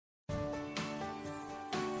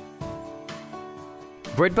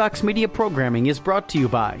Breadbox Media programming is brought to you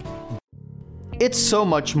by... It's so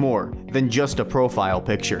much more than just a profile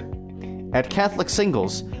picture. At Catholic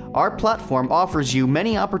Singles, our platform offers you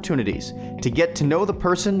many opportunities to get to know the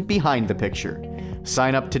person behind the picture.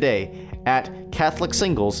 Sign up today at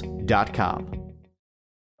CatholicSingles.com.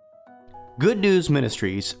 Good News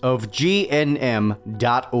Ministries of GNM.org.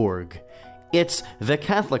 It's the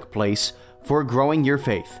Catholic place for growing your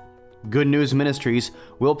faith. Good News Ministries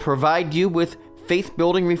will provide you with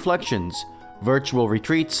faith-building reflections, virtual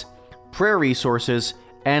retreats, prayer resources,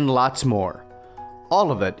 and lots more.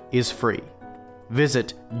 All of it is free.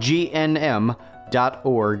 Visit GNM.org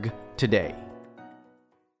today.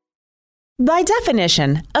 By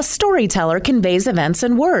definition, a storyteller conveys events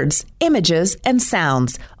in words, images, and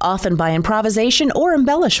sounds, often by improvisation or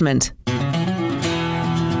embellishment.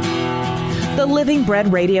 The Living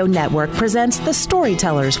Bread Radio Network presents The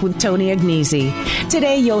Storytellers with Tony Agnesi.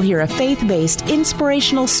 Today you'll hear a faith-based,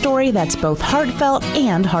 inspirational story that's both heartfelt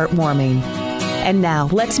and heartwarming. And now,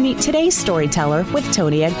 let's meet today's storyteller with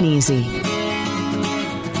Tony Agnesi.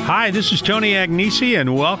 Hi, this is Tony Agnesi,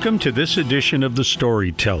 and welcome to this edition of The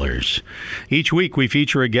Storytellers. Each week we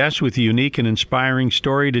feature a guest with a unique and inspiring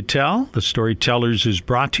story to tell. The Storytellers is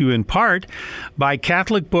brought to you in part by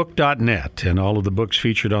CatholicBook.net, and all of the books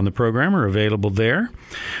featured on the program are available there.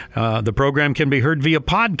 The program can be heard via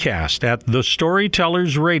podcast at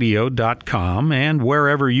thestorytellersradio.com and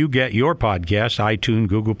wherever you get your podcasts, iTunes,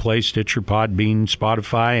 Google Play, Stitcher, Podbean,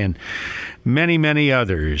 Spotify, and many, many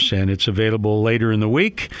others. And it's available later in the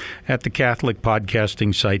week at the Catholic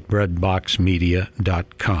podcasting site,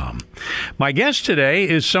 breadboxmedia.com. My guest today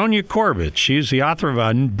is Sonja Corbitt. She's the author of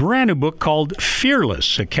a brand new book called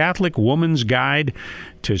Fearless, A Catholic Woman's Guide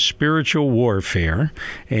to Spiritual Warfare.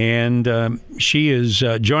 And she is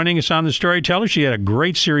joining us on The Storyteller. She had a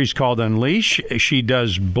great series called Unleash. She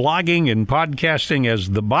does blogging and podcasting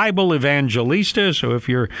as the Bible Evangelista. So if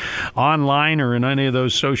you're online or in any of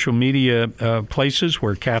those social media places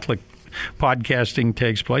where Catholic podcasting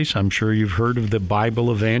takes place, I'm sure you've heard of the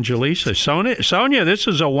Bible Evangelista. Sonja, this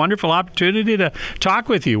is a wonderful opportunity to talk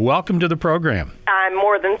with you. Welcome to the program. I'm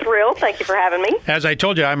more than thrilled. Thank you for having me. As I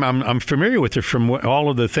told you, I'm familiar with you from all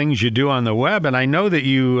of the things you do on the web, and I know that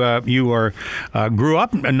you grew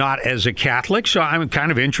up not as a Catholic, so I'm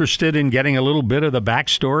kind of interested in getting a little bit of the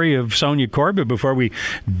backstory of Sonja Corbitt before we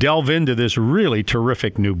delve into this really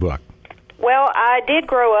terrific new book. Well, I did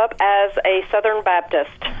grow up as a Southern Baptist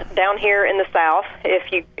down here in the South.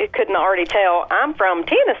 If you couldn't already tell, I'm from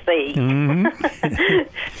Tennessee. Mm-hmm.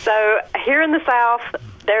 So here in the South,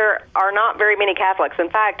 there are not very many Catholics. In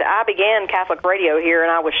fact, I began Catholic radio here,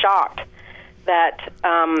 and I was shocked that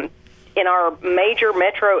in our major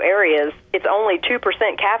metro areas, it's only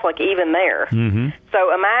 2% Catholic even there. Mm-hmm.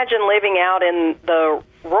 So imagine living out in the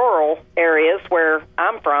rural areas where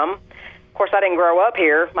I'm from. Of course, I didn't grow up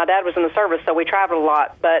here. My dad was in the service, so we traveled a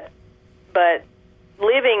lot. But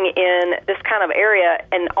living in this kind of area,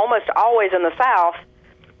 and almost always in the South,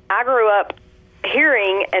 I grew up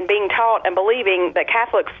hearing and being taught and believing that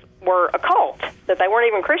Catholics were a cult, that they weren't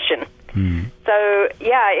even Christian. Mm. So,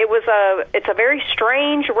 yeah, it's a very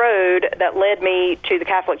strange road that led me to the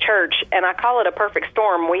Catholic Church, and I call it a perfect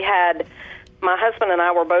storm. My husband and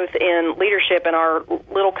I were both in leadership in our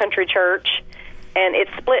little country church, and it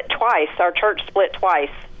split twice. Our church split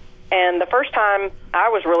twice. And the first time, I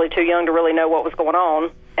was really too young to really know what was going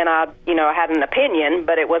on. And I had an opinion,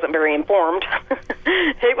 but it wasn't very informed.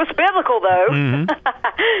 It was biblical, though. Mm-hmm.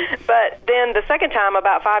 But then the second time,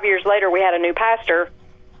 about 5 years later, we had a new pastor.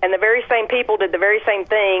 And the very same people did the very same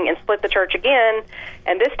thing and split the church again.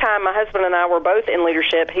 And this time, my husband and I were both in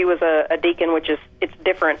leadership. He was a deacon, it's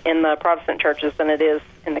different in the Protestant churches than it is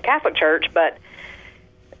in the Catholic Church. But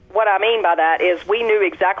what I mean by that is we knew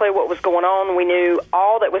exactly what was going on. We knew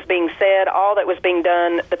all that was being said, all that was being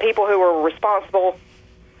done, the people who were responsible.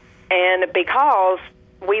 And because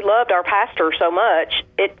we loved our pastor so much,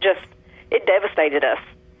 it devastated us.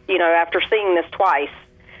 After seeing this twice,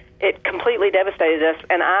 it completely devastated us.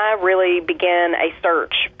 And I really began a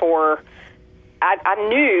search for, I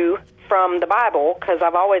knew from the Bible, because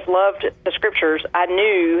I've always loved the Scriptures, I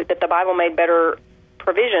knew that the Bible made better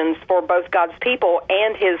provisions for both God's people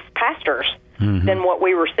and his pastors than what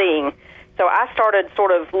we were seeing. So I started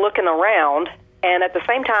sort of looking around, and at the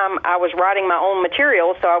same time I was writing my own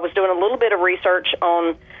material, so I was doing a little bit of research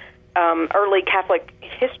on early Catholic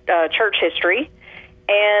church history,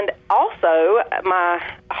 and also my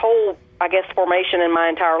whole, formation in my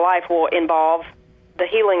entire life will involve the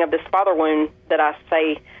healing of this father wound that I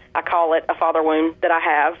call it a father wound that I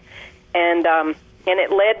have, and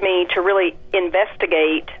it led me to really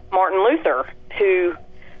investigate Martin Luther, who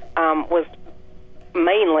was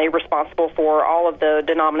mainly responsible for all of the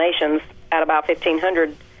denominations at about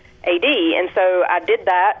 1500 AD. And so I did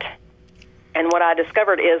that, and what I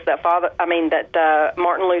discovered is that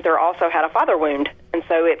Martin Luther also had a father wound, and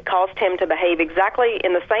so it caused him to behave exactly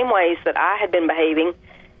in the same ways that I had been behaving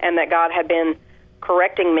and that God had been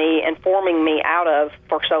correcting me and forming me out of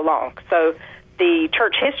for so long. So the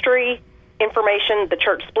church history information, the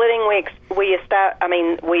church splitting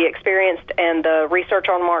we experienced, and the research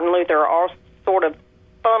on Martin Luther all sort of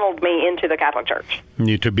funneled me into the Catholic Church.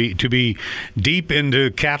 To be deep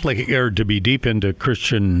into Catholic, or to be deep into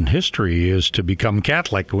Christian history, is to become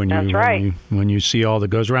Catholic. When you see all that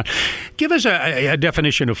goes around. Give us a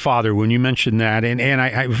definition of father when you mention that, and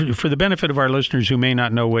I for the benefit of our listeners who may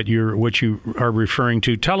not know what you are referring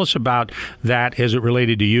to, tell us about that as it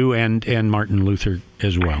related to you and Martin Luther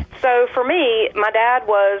as well. So for me, my dad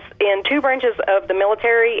was in 2 branches of the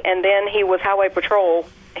military, and then he was highway patrol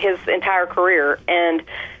his entire career. And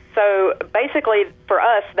so basically for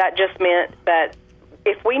us, that just meant that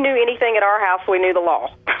if we knew anything at our house, we knew the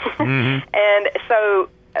law. Mm-hmm. And so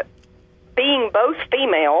being both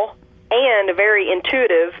female and very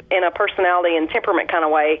intuitive in a personality and temperament kind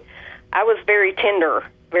of way, I was very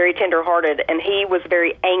tender-hearted, and he was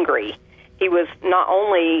very angry. He was not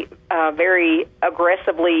only very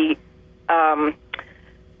aggressively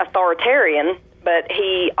authoritarian, but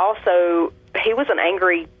he was an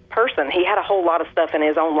angry person. He had a whole lot of stuff in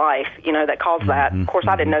his own life, that caused that. Of course,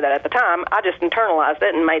 I didn't know that at the time. I just internalized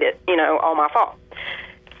it and made it, all my fault.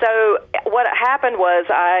 So what happened was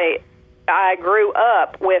I grew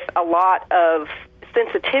up with a lot of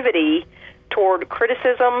sensitivity toward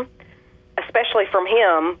criticism, especially from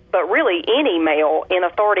him, but really any male in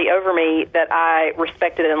authority over me that I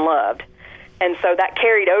respected and loved. And so that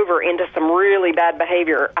carried over into some really bad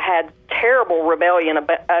behavior. I had terrible rebellion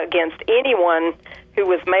against anyone who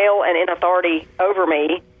was male and in authority over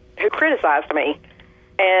me who criticized me.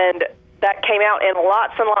 And that came out in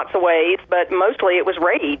lots and lots of ways, but mostly it was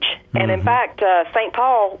rage. Mm-hmm. And in fact, St.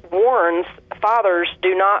 Paul warns fathers,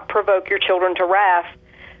 do not provoke your children to wrath.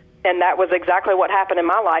 And that was exactly what happened in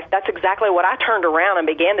my life. That's exactly what I turned around and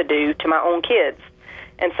began to do to my own kids.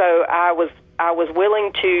 And so I was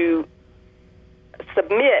willing to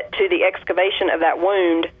submit to the excavation of that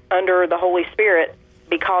wound under the Holy Spirit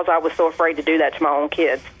because I was so afraid to do that to my own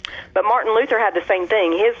kids. But Martin Luther had the same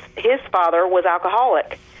thing. His father was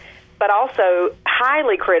alcoholic, but also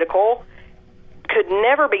highly critical, could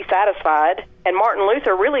never be satisfied. And Martin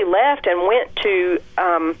Luther really left and went to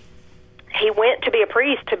be a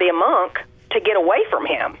priest, to be a monk, to get away from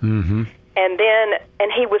him. Mm-hmm.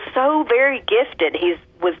 And he was so very gifted. He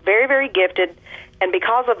was very, very gifted. And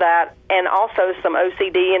because of that, and also some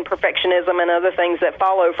OCD and perfectionism and other things that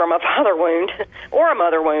follow from a father wound, or a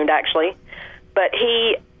mother wound, actually. But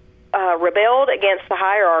he rebelled against the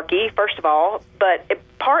hierarchy, first of all, but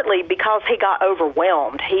partly because he got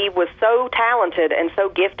overwhelmed. He was so talented and so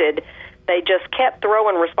gifted, they just kept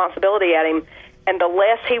throwing responsibility at him. And the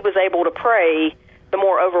less he was able to pray, the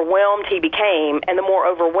more overwhelmed he became, and the more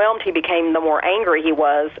overwhelmed he became, the more angry he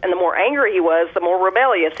was, and the more angry he was, the more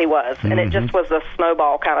rebellious he was, and it just was a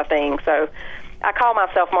snowball kind of thing. So I call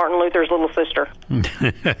myself Martin Luther's little sister.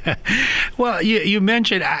 Well, you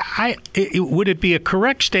mentioned, would it be a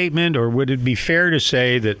correct statement, or would it be fair to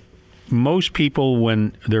say that most people,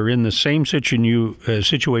 when they're in the same situation you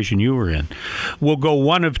were in, will go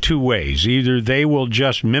one of two ways? Either they will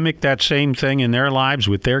just mimic that same thing in their lives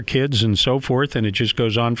with their kids and so forth, and it just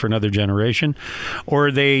goes on for another generation,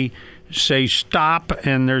 or they say stop,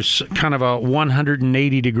 and there's kind of a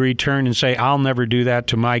 180-degree turn and say, I'll never do that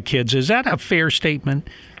to my kids. Is that a fair statement?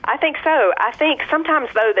 I think so. I think sometimes,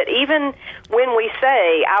 though, that even when we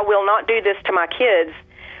say, I will not do this to my kids,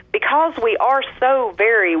 because we are so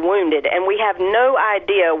very wounded and we have no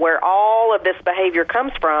idea where all of this behavior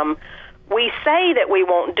comes from, we say that we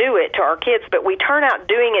won't do it to our kids, but we turn out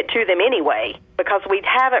doing it to them anyway because we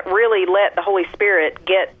haven't really let the Holy Spirit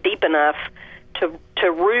get deep enough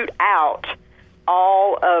to root out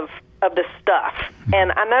all of the stuff.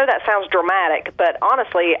 And I know that sounds dramatic, but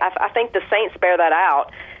honestly, I think the saints bear that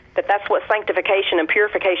out, that that's what sanctification and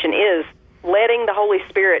purification is, letting the Holy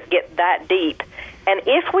Spirit get that deep. And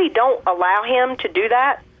if we don't allow him to do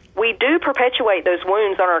that, we do perpetuate those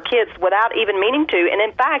wounds on our kids without even meaning to, and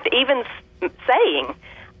in fact, even saying,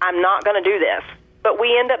 I'm not going to do this. But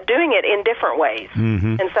we end up doing it in different ways.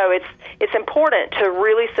 Mm-hmm. And so it's important to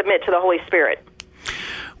really submit to the Holy Spirit.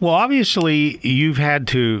 Well, obviously, you've had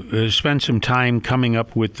to spend some time coming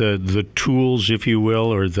up with the tools, if you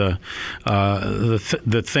will, or the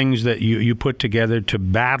things that you put together to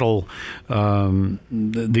battle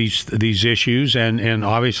these issues, and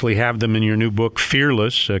obviously have them in your new book,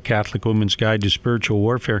 Fearless: A Catholic Woman's Guide to Spiritual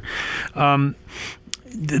Warfare.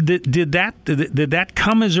 Did that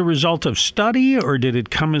come as a result of study, or did it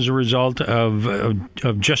come as a result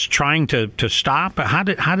of just trying to stop? How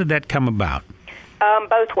did that come about?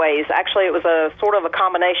 Both ways. Actually, it was a sort of a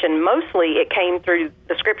combination. Mostly it came through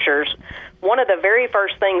the Scriptures. One of the very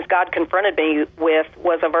first things God confronted me with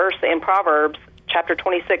was a verse in Proverbs chapter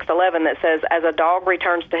 26:11 that says, "As a dog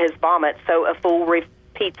returns to his vomit, so a fool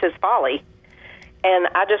repeats his folly." And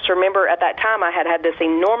I just remember at that time I had this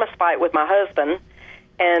enormous fight with my husband,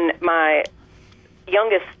 and my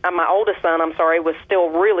oldest son, was still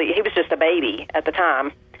he was just a baby at the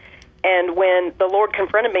time. And when the Lord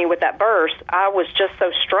confronted me with that verse, I was just so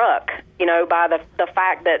struck, by the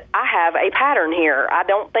fact that I have a pattern here. I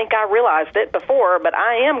don't think I realized it before, but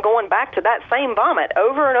I am going back to that same vomit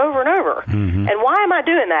over and over and over. Mm-hmm. And why am I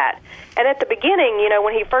doing that? And at the beginning,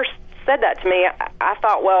 when he first said that to me, I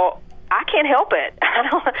thought, well, I can't help it.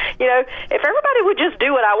 If everybody would just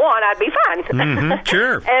do what I want, I'd be fine. Mm-hmm.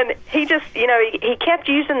 Sure. And he just, he kept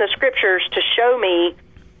using the Scriptures to show me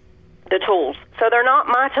the tools. So they're not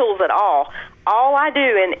my tools at all. All I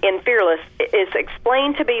do in Fearless is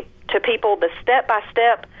explain to people the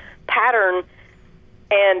step-by-step pattern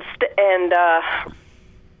and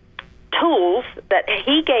tools that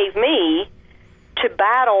he gave me to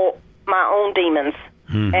battle my own demons.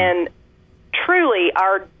 Mm-hmm. And truly,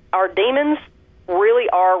 our demons really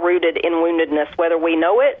are rooted in woundedness, whether we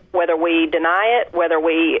know it, whether we deny it, whether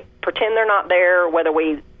we pretend they're not there, whether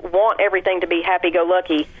we want everything to be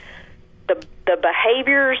happy-go-lucky. The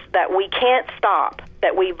behaviors that we can't stop,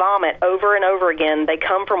 that we vomit over and over again, they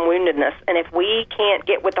come from woundedness. And if we can't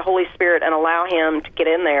get with the Holy Spirit and allow Him to get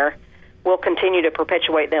in there, we'll continue to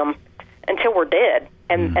perpetuate them until we're dead.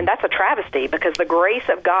 And that's a travesty, because the grace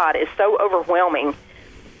of God is so overwhelming.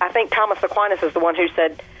 I think Thomas Aquinas is the one who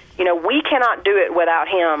said, we cannot do it without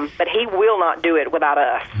Him, but He will not do it without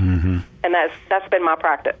us. Mm-hmm. And that's been my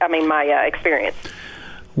my experience.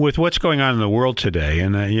 With what's going on in the world today,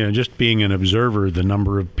 and just being an observer, the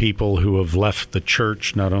number of people who have left the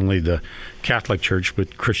church, not only the Catholic Church,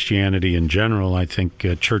 but Christianity in general, I think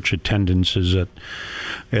church attendance is at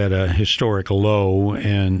a historic low,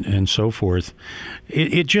 and so forth.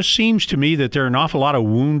 It just seems to me that there are an awful lot of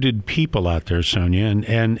wounded people out there, Sonja,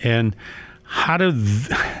 and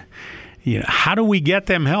how do we get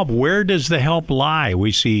them help? Where does the help lie?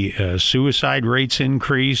 We see suicide rates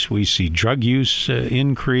increase. We see drug use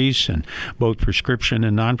increase, and both prescription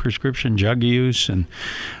and non-prescription drug use. And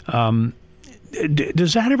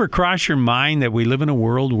does that ever cross your mind that we live in a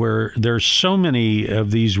world where there's so many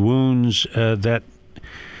of these wounds that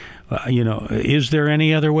is there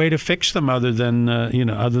any other way to fix them other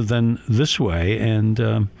than this way?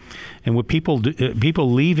 And with people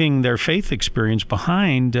leaving their faith experience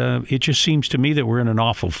behind, it just seems to me that we're in an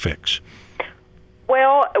awful fix.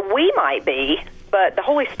 Well, we might be, but the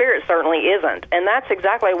Holy Spirit certainly isn't. And that's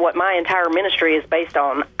exactly what my entire ministry is based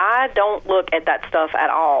on. I don't look at that stuff at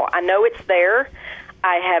all. I know it's there.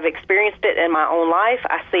 I have experienced it in my own life.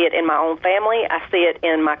 I see it in my own family. I see it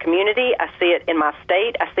in my community. I see it in my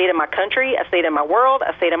state. I see it in my country. I see it in my world.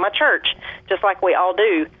 I see it in my church, just like we all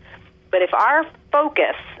do. But if our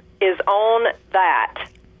focus is on that,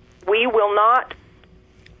 we will not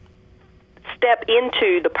step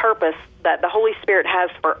into the purpose that the Holy Spirit has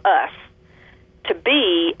for us to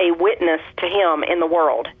be a witness to Him in the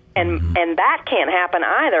world. And that can't happen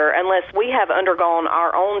either unless we have undergone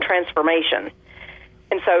our own transformation.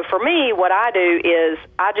 And so for me, what I do is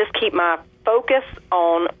I just keep my focus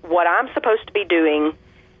on what I'm supposed to be doing,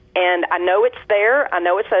 and I know it's there. I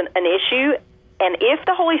know it's an issue. And if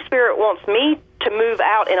the Holy Spirit wants me to move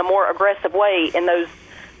out in a more aggressive way in those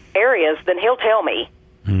areas, then He'll tell me.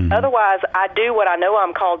 Mm-hmm. Otherwise, I do what I know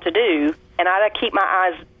I'm called to do, and I keep my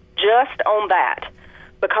eyes just on that.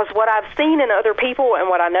 Because what I've seen in other people and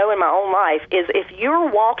what I know in my own life is if you're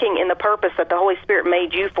walking in the purpose that the Holy Spirit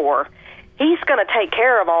made you for, He's going to take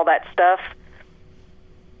care of all that stuff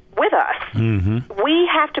with us. Mm-hmm. We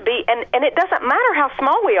have to be, and it doesn't matter how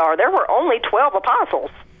small we are. There were only 12 apostles.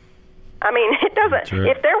 I mean, it doesn't.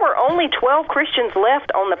 Right. If there were only 12 Christians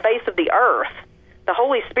left on the face of the earth, the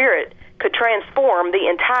Holy Spirit could transform the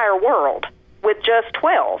entire world with just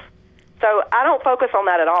 12. So I don't focus on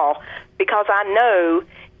that at all, because I know,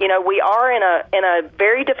 we are in a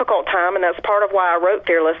very difficult time, and that's part of why I wrote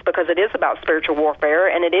Fearless, because it is about spiritual warfare,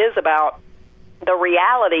 and it is about the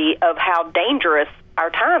reality of how dangerous our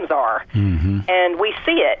times are. And we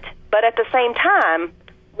see it. But at the same time,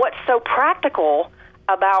 what's so practical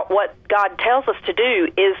about what God tells us to do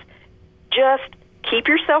is just keep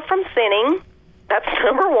yourself from sinning. That's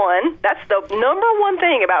number one. That's the number one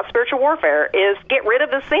thing about spiritual warfare is get rid of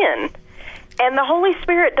the sin. And the Holy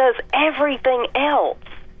Spirit does everything else.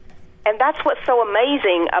 And that's what's so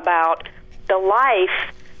amazing about the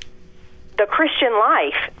life, the Christian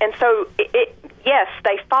life. And so, yes,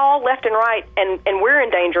 they fall left and right, and we're in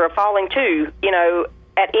danger of falling too,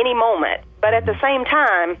 at any moment. But at the same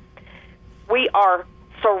time, we are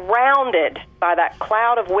surrounded by that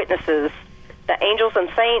cloud of witnesses, the angels and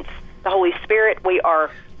saints, the Holy Spirit. We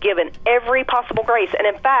are given every possible grace. And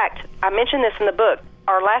in fact, I mentioned this in the book,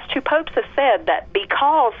 our last two popes have said that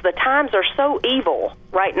because the times are so evil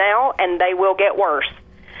right now, and they will get worse,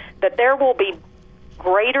 that there will be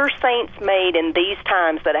greater saints made in these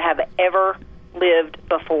times that have ever lived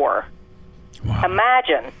before. Wow.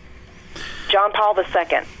 Imagine John Paul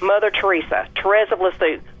II, Mother Teresa, Therese of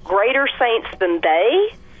Lisieux, greater saints than they?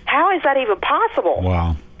 How is that even possible?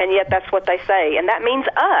 Wow. And yet that's what they say, and that means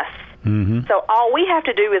us. So all we have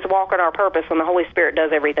to do is walk in our purpose, and the Holy Spirit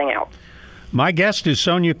does everything else. My guest is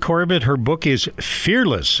Sonja Corbitt. Her book is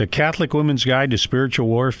Fearless, A Catholic Woman's Guide to Spiritual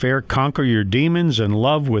Warfare. Conquer Your Demons and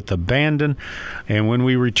Love with Abandon. And when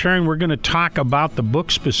we return, we're going to talk about the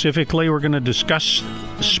book specifically. We're going to discuss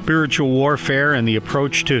spiritual warfare and the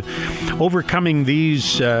approach to overcoming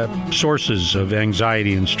these sources of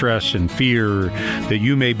anxiety and stress and fear that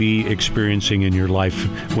you may be experiencing in your life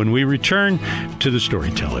when we return to the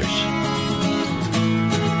Storytellers.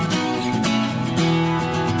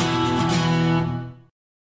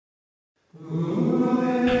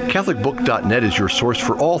 CatholicBook.net is your source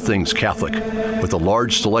for all things Catholic. With a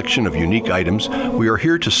large selection of unique items, we are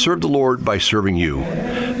here to serve the Lord by serving you.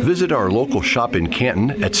 Visit our local shop in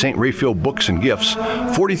Canton at St. Raphael Books and Gifts,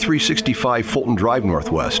 4365 Fulton Drive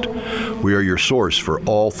Northwest. We are your source for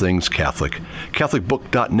all things Catholic.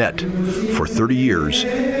 CatholicBook.net. For 30 years,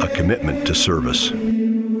 a commitment to service.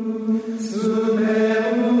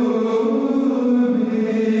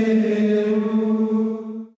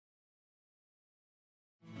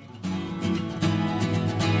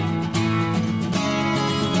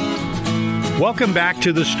 Welcome back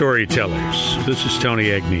to the Storytellers. This is Tony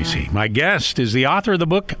Agnesi. My guest is the author of the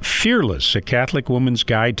book Fearless, A Catholic Woman's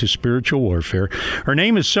Guide to Spiritual Warfare. Her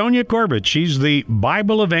name is Sonja Corbitt. She's the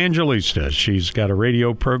Bible evangelista. She's got a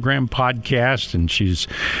radio program, podcast, and she's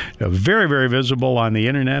very, very visible on the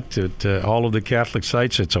internet at all of the Catholic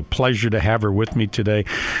sites. It's a pleasure to have her with me today.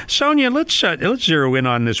 Sonja, let's zero in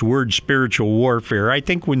on this word spiritual warfare. I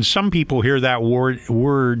think when some people hear that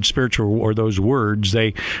word spiritual, or those words,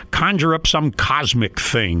 they conjure up some cosmic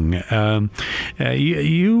thing.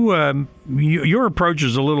 Your approach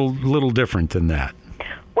is a little different than that.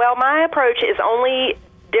 Well, my approach is only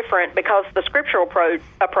different because the scriptural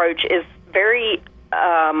approach is very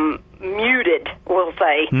muted, we'll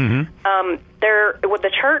say. What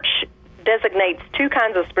the church designates two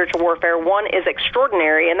kinds of spiritual warfare. One is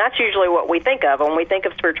extraordinary, and that's usually what we think of. When we think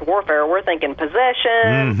of spiritual warfare, we're thinking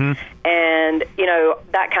possession and,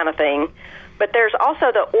 that kind of thing. But there's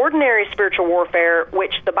also the ordinary spiritual warfare,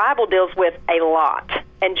 which the Bible deals with a lot,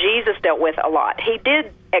 and Jesus dealt with a lot. He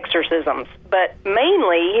did exorcisms, but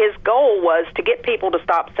mainly his goal was to get people to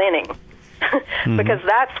stop sinning, because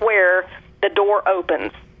that's where the door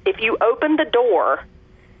opens. If you open the door,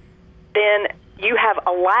 then you have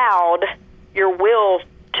allowed your will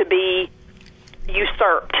to be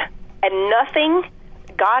usurped, and nothing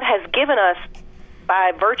God has given us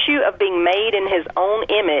by virtue of being made in his own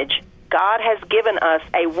image. God has given us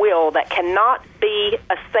a will that cannot be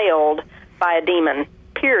assailed by a demon,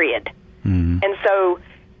 period. And so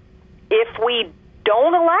if we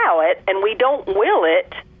don't allow it and we don't will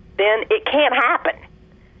it, then it can't happen.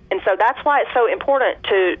 And so that's why it's so important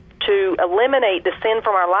to eliminate the sin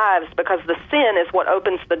from our lives, because the sin is what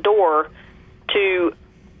opens the door to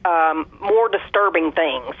more disturbing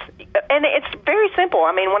things. And it's very simple.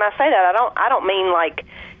 I mean, when I say that, I don't mean like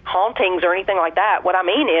hauntings or anything like that. What I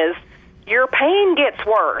mean is, your pain gets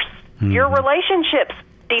worse. Your relationships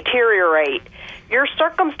deteriorate. Your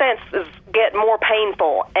circumstances get more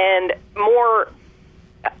painful and more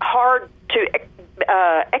hard to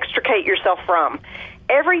extricate yourself from.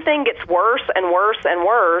 Everything gets worse and worse and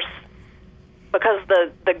worse because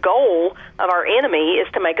the goal of our enemy is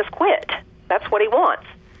to make us quit. That's what he wants.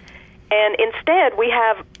 And instead, we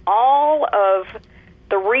have all of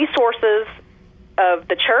the resources of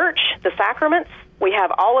the church, the sacraments. We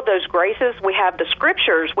have all of those graces. We have the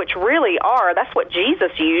scriptures, which really are, that's what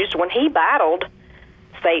Jesus used when he battled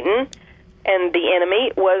Satan and the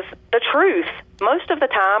enemy, was the truth. most of the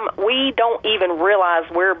time we don't even realize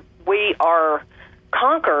we are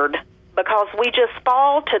conquered because we just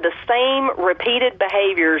fall to the same repeated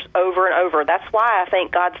behaviors over and over. That's why I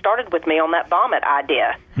think God started with me on that vomit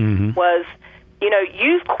idea, was,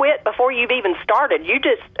 you've quit before you've even started. You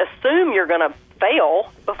just assume you're going to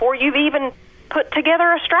fail before you've even put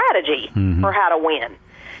together a strategy for how to win.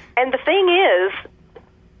 And the thing is,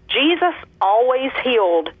 Jesus always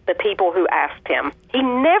healed the people who asked him. He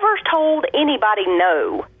never told anybody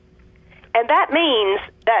no. And that means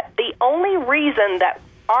that the only reason that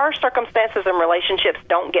our circumstances and relationships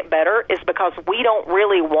don't get better is because we don't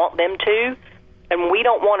really want them to, and we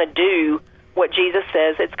don't want to do what Jesus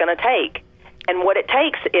says it's going to take. And what it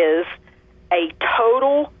takes is a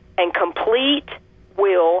total and complete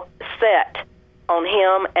will set on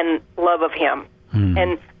him and love of him.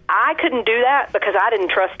 And I couldn't do that because I didn't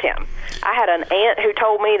trust him. I had an aunt who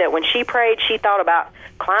told me that when she prayed, she thought about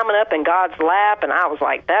climbing up in God's lap, and I was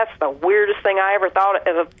like, that's the weirdest thing I ever thought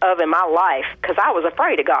of in my life, because I was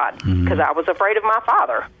afraid of God, because I was afraid of my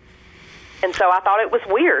father. And so I thought it was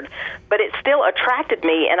weird, but it still attracted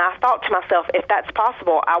me, and I thought to myself, if that's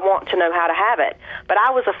possible, I want to know how to have it. But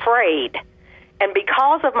I was afraid, and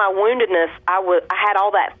because of my woundedness, I had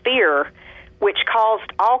all that fear, which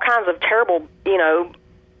caused all kinds of terrible,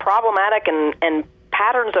 problematic and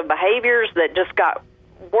patterns of behaviors that just got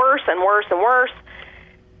worse and worse and worse,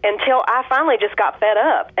 until I finally just got fed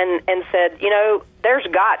up and said, there's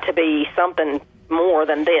got to be something more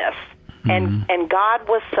than this. And God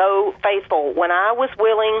was so faithful. When I was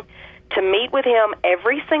willing to meet with him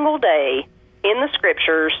every single day in the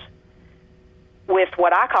Scriptures with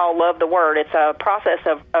what I call Love the Word. It's a process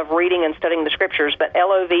of reading and studying the Scriptures, but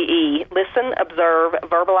LOVE, listen, observe,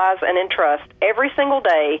 verbalize, and entrust every single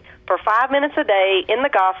day for 5 minutes a day in the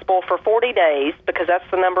gospel for 40 days, because that's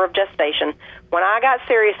the number of gestation. When I got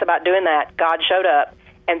serious about doing that, God showed up,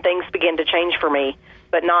 and things began to change for me,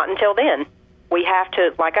 but not until then. We have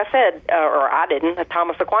to, like I said, or I didn't,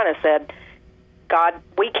 Thomas Aquinas said, God,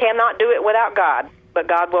 we cannot do it without God, but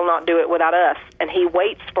God will not do it without us, and he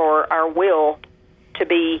waits for our will to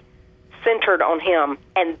be centered on him,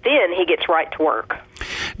 and then he gets right to work.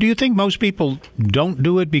 Do you think most people don't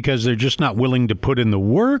do it because they're just not willing to put in the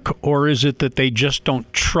work, or is it that they just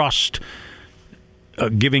don't trust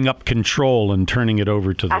giving up control and turning it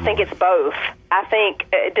over to the Lord? I think it's both. I think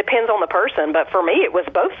it depends on the person, but for me it was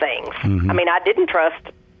both things. I mean, I didn't trust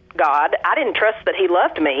God. I didn't trust that he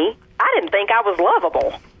loved me. I didn't think I was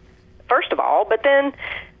lovable, first of all, but then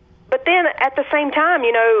at the same time,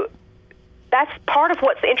 that's part of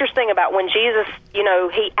what's interesting about when Jesus,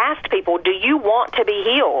 he asked people, do you want to be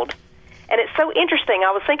healed? And it's so interesting.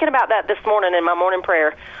 I was thinking about that this morning in my morning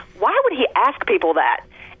prayer. Why would he ask people that?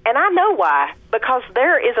 And I know why. Because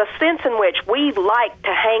there is a sense in which we like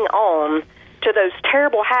to hang on to those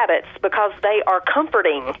terrible habits because they are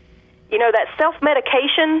comforting. That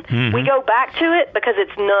self-medication, we go back to it because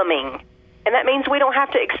it's numbing. And that means we don't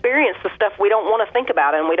have to experience the stuff we don't want to think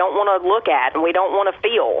about and we don't want to look at and we don't want to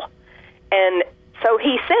feel. And so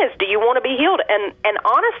he says, do you want to be healed? And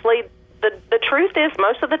honestly, the truth is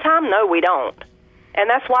most of the time, no, we don't. And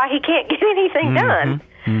that's why he can't get anything done.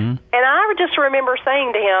 And I just remember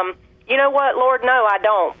saying to him, you know what, Lord, no, I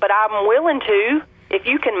don't. But I'm willing to if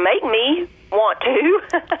you can make me want to.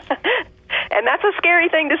 And that's a scary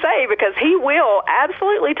thing to say because he will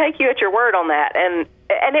absolutely take you at your word on that. And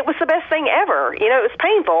it was the best thing ever. It was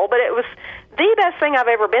painful, but it was the best thing I've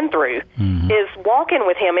ever been through is walking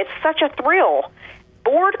with him. It's such a thrill.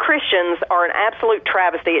 Bored Christians are an absolute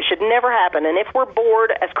travesty. It should never happen. And if we're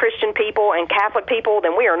bored as Christian people and Catholic people,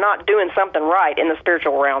 then we are not doing something right in the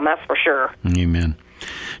spiritual realm, that's for sure. Amen.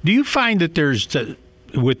 Do you find that there's,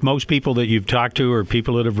 with most people that you've talked to or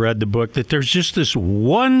people that have read the book, that there's just this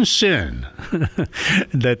one sin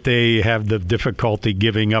that they have the difficulty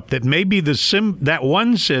giving up, that maybe that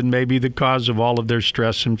one sin may be the cause of all of their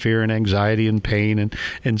stress and fear and anxiety and pain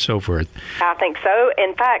and so forth? I think so.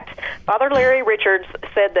 In fact, Father Larry Richards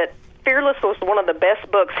said that Fearless was one of the best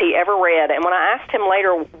books he ever read. And when I asked him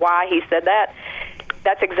later why he said that,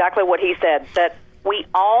 that's exactly what he said, that we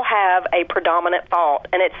all have a predominant fault.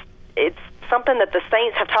 And it's something that the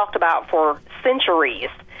saints have talked about for centuries.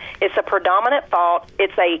 It's a predominant fault.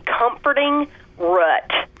 It's a comforting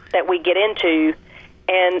rut that we get into.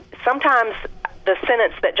 And sometimes the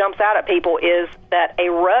sentence that jumps out at people is that a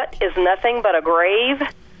rut is nothing but a grave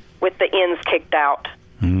with the ends kicked out.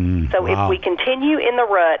 So wow. If we continue in the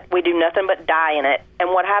rut, we do nothing but die in it.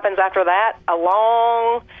 And what happens after that? A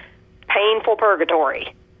long, painful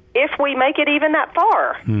purgatory. If we make it even that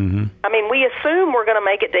far. I mean, we assume we're going to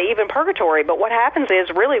make it to even purgatory, but what happens is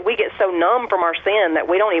really we get so numb from our sin that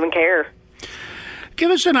we don't even care. Give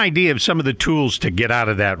us an idea of some of the tools to get out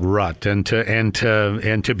of that rut and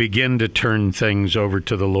to begin to turn things over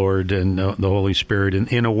to the Lord and the Holy Spirit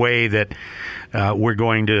in a way that we're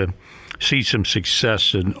going to see some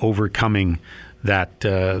success in overcoming that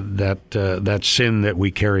sin that we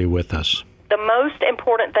carry with us. The most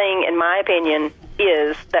important thing, in my opinion,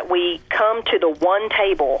 is that we come to the one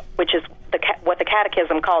table, which is what the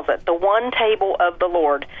Catechism calls it, the one table of the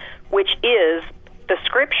Lord, which is the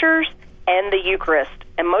Scriptures and the Eucharist.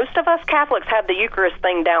 And most of us Catholics have the Eucharist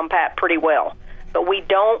thing down pat pretty well, but we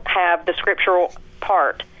don't have the scriptural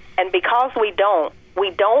part. And because we don't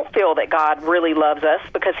feel that God really loves us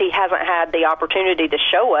because he hasn't had the opportunity to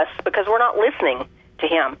show us because we're not listening to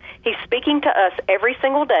him. He's speaking to us every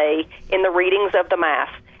single day in the readings of the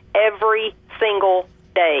Mass. Every single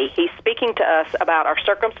day he's speaking to us about our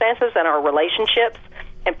circumstances and our relationships.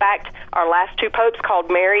 In fact, our last two popes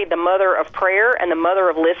called Mary the mother of prayer and the mother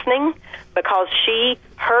of listening because she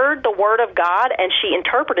heard the word of God and she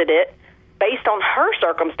interpreted it based on her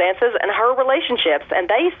circumstances and her relationships. And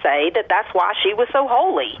they say that that's why she was so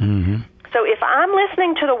holy. Mm-hmm. So if I'm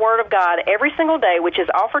listening to the word of God every single day, which is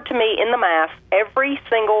offered to me in the Mass every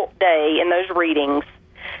single day in those readings,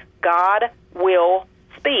 God will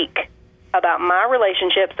speak about my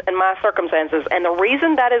relationships and my circumstances. And the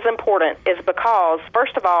reason that is important is because,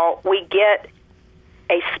 first of all, we get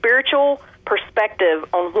a spiritual perspective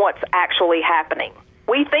on what's actually happening.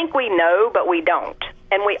 We think we know, but we don't.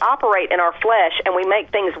 And we operate in our flesh, and we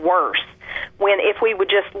make things worse. When if we would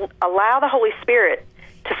just allow the Holy Spirit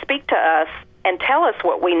to speak to us and tell us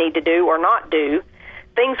what we need to do or not do,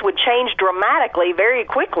 things would change dramatically very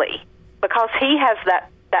quickly because he has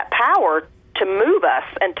that power to move us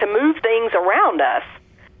and to move things around us.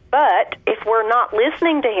 But if we're not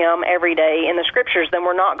listening to him every day in the Scriptures, then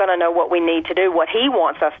we're not going to know what we need to do, what he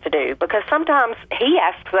wants us to do. Because sometimes he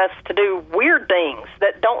asks us to do weird things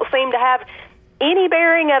that don't seem to have any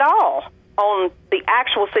bearing at all on the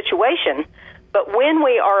actual situation. But when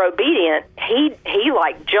we are obedient, he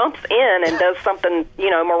like jumps in and does something,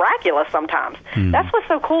 miraculous sometimes. Mm. That's what's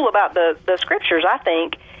so cool about the Scriptures, I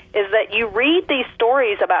think, is that you read these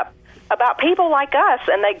stories about people like us,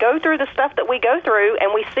 and they go through the stuff that we go through,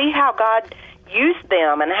 and we see how God used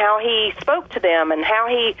them and how he spoke to them and how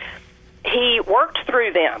he worked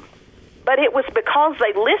through them. But it was because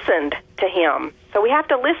they listened to him. So we have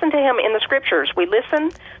to listen to him in the Scriptures. We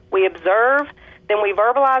listen, we observe, then we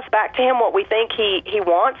verbalize back to him what we think he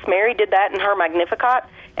wants. Mary did that in her Magnificat,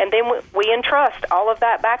 and then we entrust all of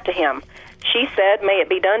that back to him. She said, "May it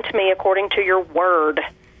be done to me according to your word."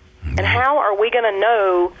 And how are we going to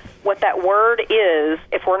know what that word is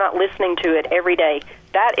if we're not listening to it every day?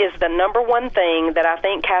 That is the number one thing that I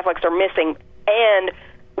think Catholics are missing. And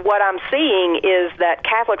what I'm seeing is that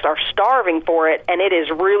Catholics are starving for it, and it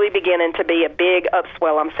is really beginning to be a big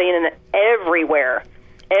upswell. I'm seeing it everywhere.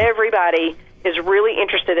 Everybody is really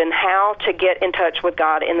interested in how to get in touch with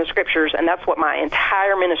God in the Scriptures, and that's what my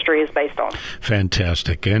entire ministry is based on.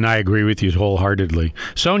 Fantastic, and I agree with you wholeheartedly.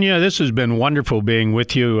 Sonja, this has been wonderful being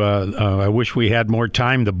with you. I wish we had more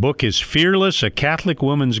time. The book is Fearless, A Catholic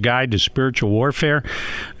Woman's Guide to Spiritual Warfare.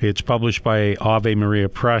 It's published by Ave Maria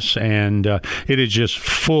Press, and it is just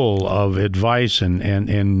full of advice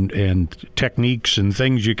and techniques and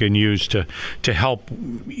things you can use to help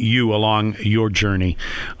you along your journey,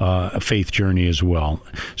 a faith journey as well.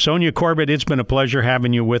 Sonja Corbitt, it's been a pleasure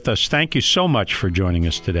having you with us. Thank you so much for joining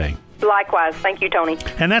us today. Likewise. Thank you, Tony.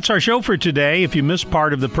 And that's our show for today. If you missed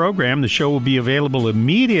part of the program, the show will be available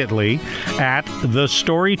immediately at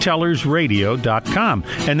thestorytellersradio.com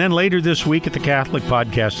and then later this week at the Catholic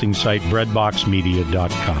podcasting site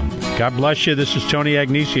breadboxmedia.com. God bless you. This is Tony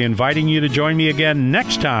Agnesi inviting you to join me again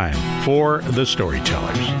next time for The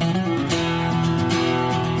Storytellers.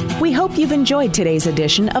 We hope you've enjoyed today's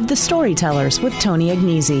edition of The Storytellers with Tony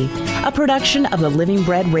Agnesi, a production of the Living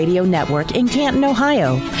Bread Radio Network in Canton,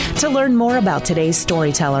 Ohio. To learn more about today's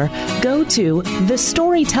storyteller, go to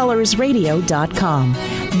thestorytellersradio.com.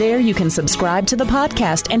 There you can subscribe to the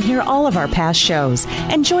podcast and hear all of our past shows.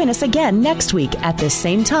 And join us again next week at this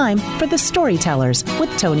same time for The Storytellers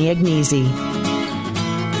with Tony Agnesi.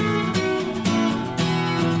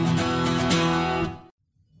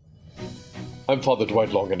 I'm Father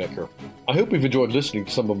Dwight Longenecker. I hope you've enjoyed listening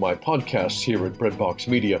to some of my podcasts here at Breadbox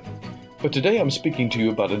Media, but today I'm speaking to you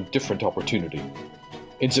about a different opportunity.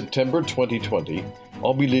 In September 2020,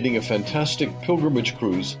 I'll be leading a fantastic pilgrimage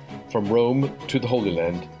cruise from Rome to the Holy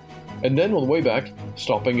Land, and then on the way back,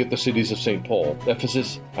 stopping at the cities of St. Paul,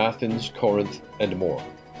 Ephesus, Athens, Corinth, and more.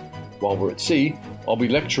 While we're at sea, I'll be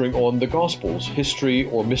lecturing on the Gospels, history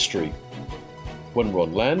or mystery. When we're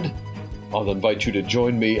on land, I'll invite you to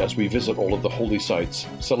join me as we visit all of the holy sites,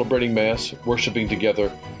 celebrating Mass, worshiping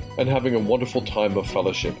together, and having a wonderful time of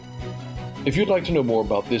fellowship. If you'd like to know more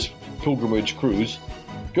about this pilgrimage cruise,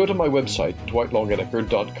 go to my website,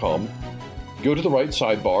 dwightlongenecker.com. Go to the right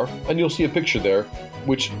sidebar, and you'll see a picture there,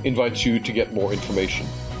 which invites you to get more information.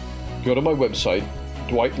 Go to my website,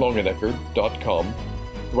 dwightlongenecker.com,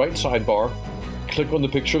 right sidebar, click on the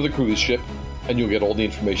picture of the cruise ship, and you'll get all the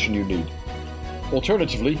information you need.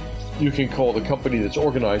 Alternatively, you can call the company that's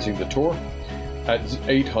organizing the tour at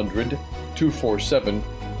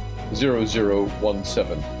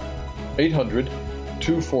 800-247-0017.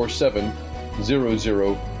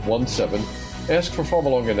 800-247-0017. Ask for Father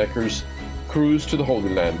Longenecker's Cruise to the Holy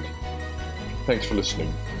Land. Thanks for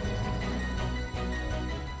listening.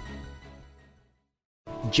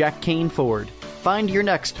 Jack Kane Ford. Find your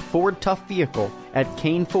next Ford Tough vehicle at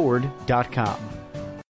caneford.com.